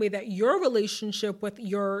the same way that your relationship with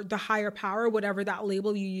the higher power, whatever that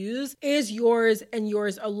label you use, is yours and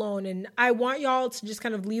yours alone. And I want y'all to just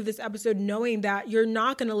kind of leave this episode knowing that you're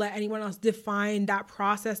not going to let anyone else define that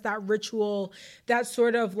process, that ritual, that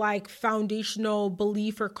sort of like foundational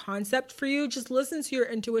belief or concept for you. Just listen to your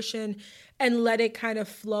intuition and let it kind of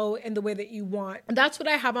flow in the way that you want. And that's what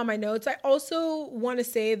I have on my notes. I also want to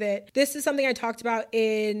say that this is something I talked about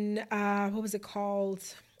in, what was it called?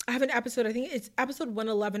 I have an episode, I think it's episode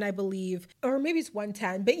 111, I believe, or maybe it's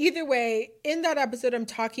 110. But either way, in that episode, I'm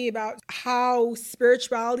talking about how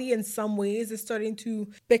spirituality in some ways is starting to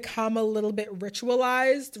become a little bit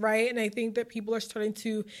ritualized, right? And I think that people are starting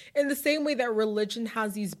to, in the same way that religion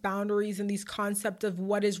has these boundaries and these concepts of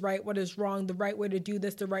what is right, what is wrong, the right way to do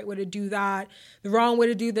this, the right way to do that, the wrong way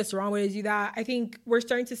to do this, the wrong way to do that. I think we're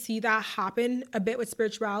starting to see that happen a bit with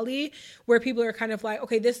spirituality, where people are kind of like,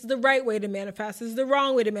 okay, this is the right way to manifest, this is the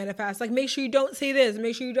wrong way to manifest. Like, make sure you don't say this,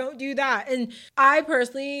 make sure you don't do that. And I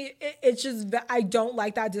personally, it's just, I don't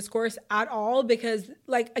like that discourse at all, because,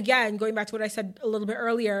 like, again, going back to what I said a little bit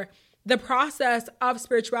earlier, the process of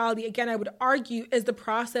spirituality, again, I would argue, is the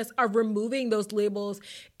process of removing those labels,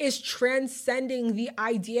 is transcending the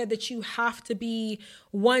idea that you have to be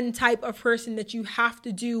one type of person, that you have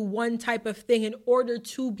to do one type of thing in order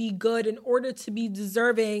to be good, in order to be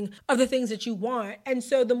deserving of the things that you want. And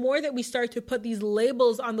so the more that we start to put these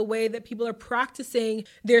labels on the way that people are practicing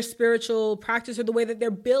their spiritual practice, or the way that they're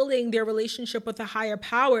building their relationship with a higher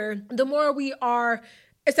power, the more we are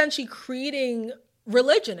essentially creating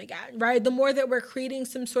religion again, right? The more that we're creating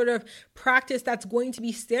some sort of practice that's going to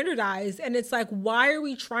be standardized. And it's like, why are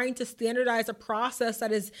we trying to standardize a process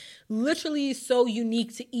that is literally so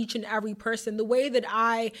unique to each and every person? The way that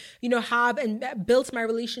I, have and built my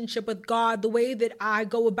relationship with God, the way that I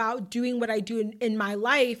go about doing what I do in my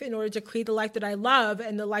life in order to create the life that I love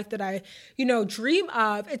and the life that I, dream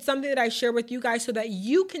of. It's something that I share with you guys so that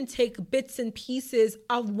you can take bits and pieces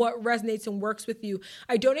of what resonates and works with you.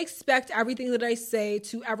 I don't expect everything that I say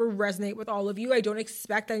to ever resonate with all of you. I don't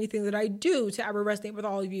expect anything that I do to ever resonate with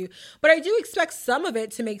all of you, but I do expect some of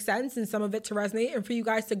it to make sense and some of it to resonate, and for you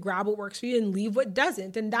guys to grab what works for you and leave what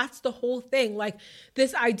doesn't. And that's the whole thing. Like,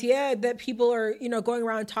 this idea that people are, going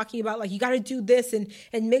around talking about, like, you got to do this and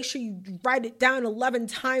make sure you write it down 11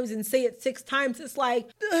 times and say it 6 times. It's like,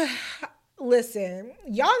 ugh. Listen,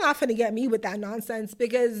 y'all not finna get me with that nonsense,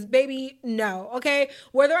 because baby, no, okay?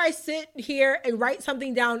 Whether I sit here and write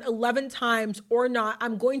something down 11 times or not,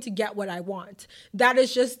 I'm going to get what I want. That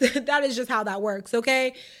is just how that works,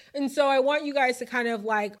 okay? And so I want you guys to kind of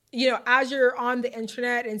like, as you're on the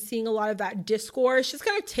internet and seeing a lot of that discourse, just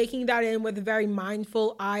kind of taking that in with a very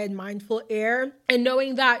mindful eye and mindful ear, and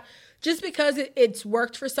knowing that just because it's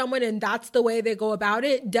worked for someone and that's the way they go about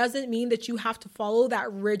it, doesn't mean that you have to follow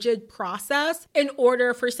that rigid process in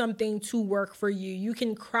order for something to work for you. You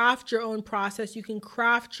can craft your own process. You can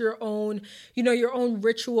craft your own, your own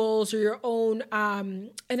rituals, or your own,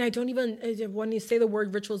 and I don't even want to say the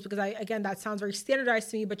word rituals, because that sounds very standardized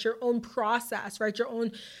to me, but your own process, right? Your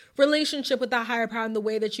own relationship with that higher power, and the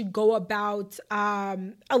way that you go about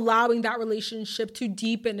allowing that relationship to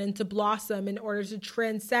deepen and to blossom in order to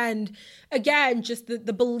transcend, again, just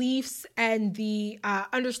the beliefs and the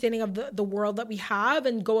understanding of the world that we have,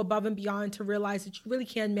 and go above and beyond to realize that you really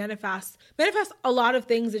can manifest a lot of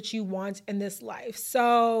things that you want in this life.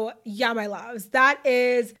 So yeah, my loves, that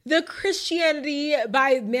is the Christianity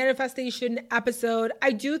by Manifestation episode.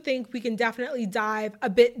 I do think we can definitely dive a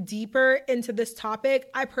bit deeper into this topic.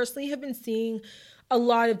 I personally have been seeing a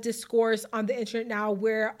lot of discourse on the internet now,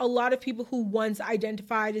 where a lot of people who once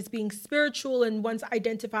identified as being spiritual and once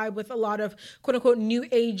identified with a lot of quote unquote new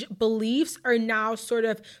age beliefs are now sort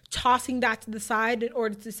of tossing that to the side in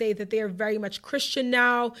order to say that they are very much Christian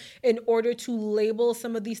now, in order to label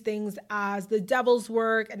some of these things as the devil's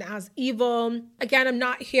work and as evil. Again, I'm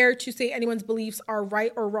not here to say anyone's beliefs are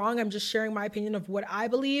right or wrong. I'm just sharing my opinion of what I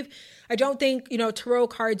believe. I don't think, tarot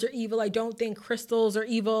cards are evil. I don't think crystals are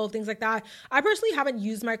evil, things like that. I personally haven't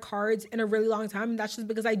used my cards in a really long time. That's just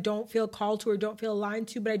because I don't feel called to or don't feel aligned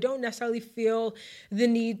to, but I don't necessarily feel the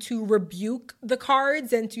need to rebuke the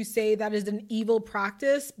cards and to say that is an evil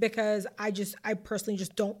practice, because I personally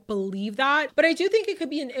just don't believe that. But I do think it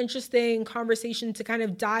could be an interesting conversation to kind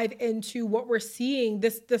of dive into what we're seeing,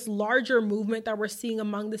 this larger movement that we're seeing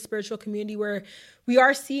among the spiritual community, where we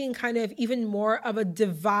are seeing kind of even more of a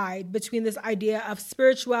divide between this idea of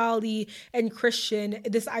spirituality and Christian,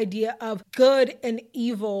 this idea of good and and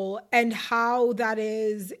evil, and how that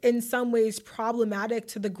is in some ways problematic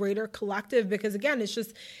to the greater collective, because again,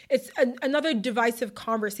 it's another divisive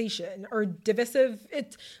conversation or divisive.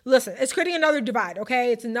 It's creating another divide.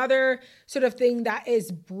 Okay. It's another sort of thing that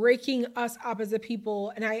is breaking us up as a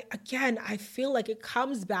people. And I feel like it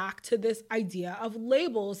comes back to this idea of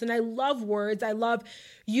labels. And I love words. I love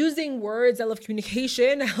using words. I love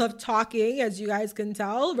communication. I love talking, as you guys can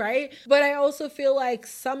tell, right? But I also feel like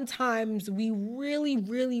sometimes we really,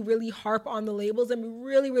 really, really harp on the labels, and we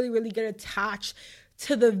really, really, really get attached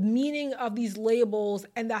to the meaning of these labels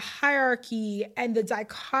and the hierarchy and the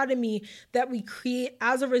dichotomy that we create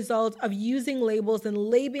as a result of using labels and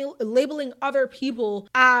labeling other people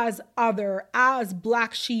as other, as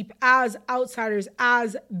black sheep, as outsiders,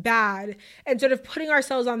 as bad, and sort of putting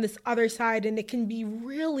ourselves on this other side. And it can be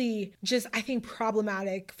really just, I think,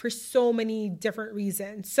 problematic for so many different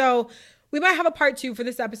reasons. So we might have a part 2 for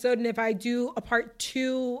this episode. And if I do a part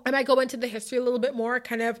 2, I might go into the history a little bit more.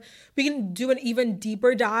 We can do an even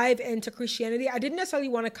deeper dive into Christianity. I didn't necessarily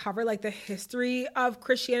want to cover like the history of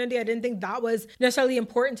Christianity. I didn't think that was necessarily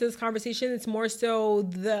important to this conversation. It's more so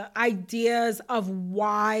the ideas of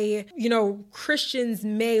why, Christians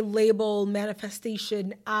may label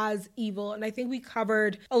manifestation as evil. And I think we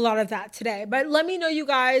covered a lot of that today. But let me know, you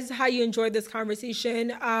guys, how you enjoyed this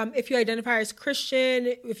conversation. If you identify as Christian,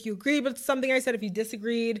 if you agreed with something I said, if you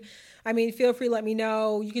disagreed, feel free to let me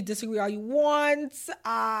know. You could disagree all you want.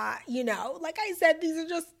 Like I said, this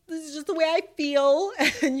is just the way I feel,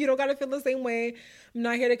 and you don't gotta feel the same way. I'm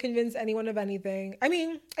not here to convince anyone of anything. I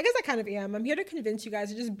guess I kind of am. I'm here to convince you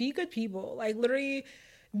guys to just be good people. Like, literally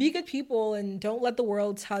be good people, and don't let the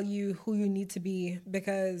world tell you who you need to be,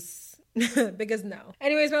 because no.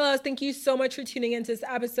 Anyways, my loves, thank you so much for tuning into this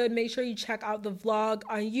episode. Make sure you check out the vlog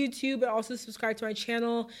on YouTube, and also subscribe to my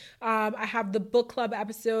channel. I have the book club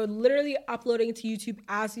episode literally uploading to YouTube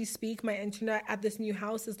as we speak. My internet at this new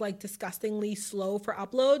house is like disgustingly slow for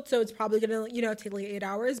upload, so it's probably gonna take like 8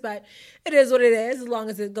 hours, but it is what it is. As long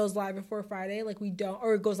as it goes live before Friday,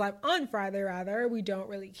 it goes live on Friday rather, we don't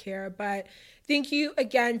really care. But thank you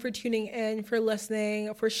again for tuning in, for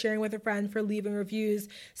listening, for sharing with a friend, for leaving reviews.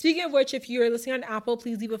 Speaking of which, if you're listening on Apple,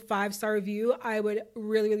 please leave a 5-star review. I would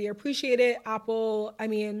really, really appreciate it. Apple,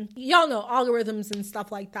 y'all know algorithms and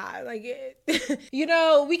stuff like that.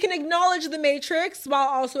 We can acknowledge the matrix while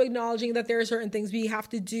also acknowledging that there are certain things we have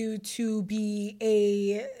to do to be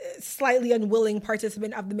a slightly unwilling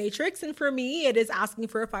participant of the matrix. And for me, it is asking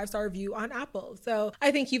for a 5-star review on Apple. So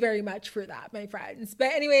I thank you very much for that, my friends.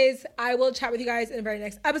 But anyways, I will chat with you guys in the very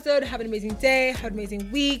next episode. Have an amazing day, have an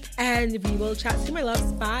amazing week, and we will chat soon, my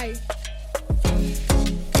loves. Bye.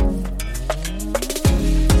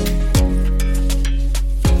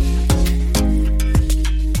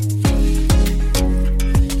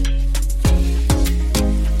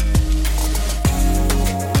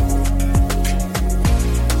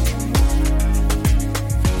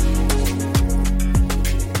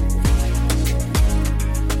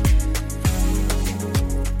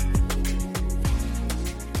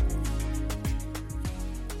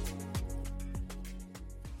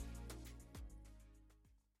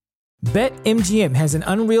 BetMGM has an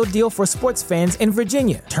unreal deal for sports fans in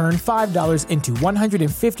Virginia. Turn $5 into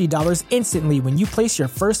 $150 instantly when you place your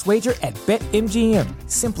first wager at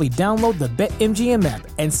BetMGM. Simply download the BetMGM app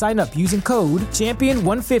and sign up using code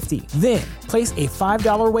Champion150. Then, place a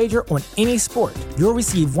 $5 wager on any sport. You'll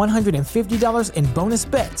receive $150 in bonus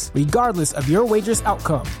bets, regardless of your wager's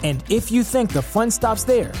outcome. And if you think the fun stops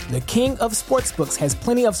there, the king of sportsbooks has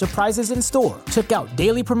plenty of surprises in store. Check out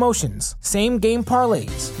daily promotions, same-game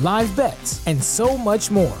parlays, live bets, and so much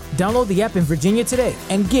more. Download the app in Virginia today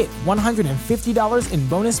and get $150 in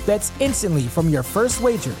bonus bets instantly from your first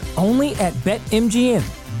wager. Only at BetMGM.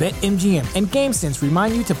 BetMGM and GameSense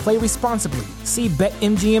remind you to play responsibly. See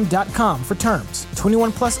BetMGM.com for terms.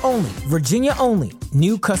 21 plus only. Virginia only.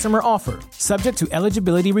 New customer offer. Subject to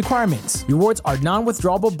eligibility requirements. Rewards are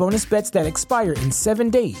non-withdrawable bonus bets that expire in 7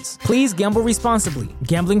 days. Please gamble responsibly.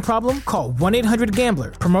 Gambling problem? Call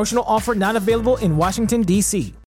 1-800-GAMBLER. Promotional offer not available in Washington, D.C.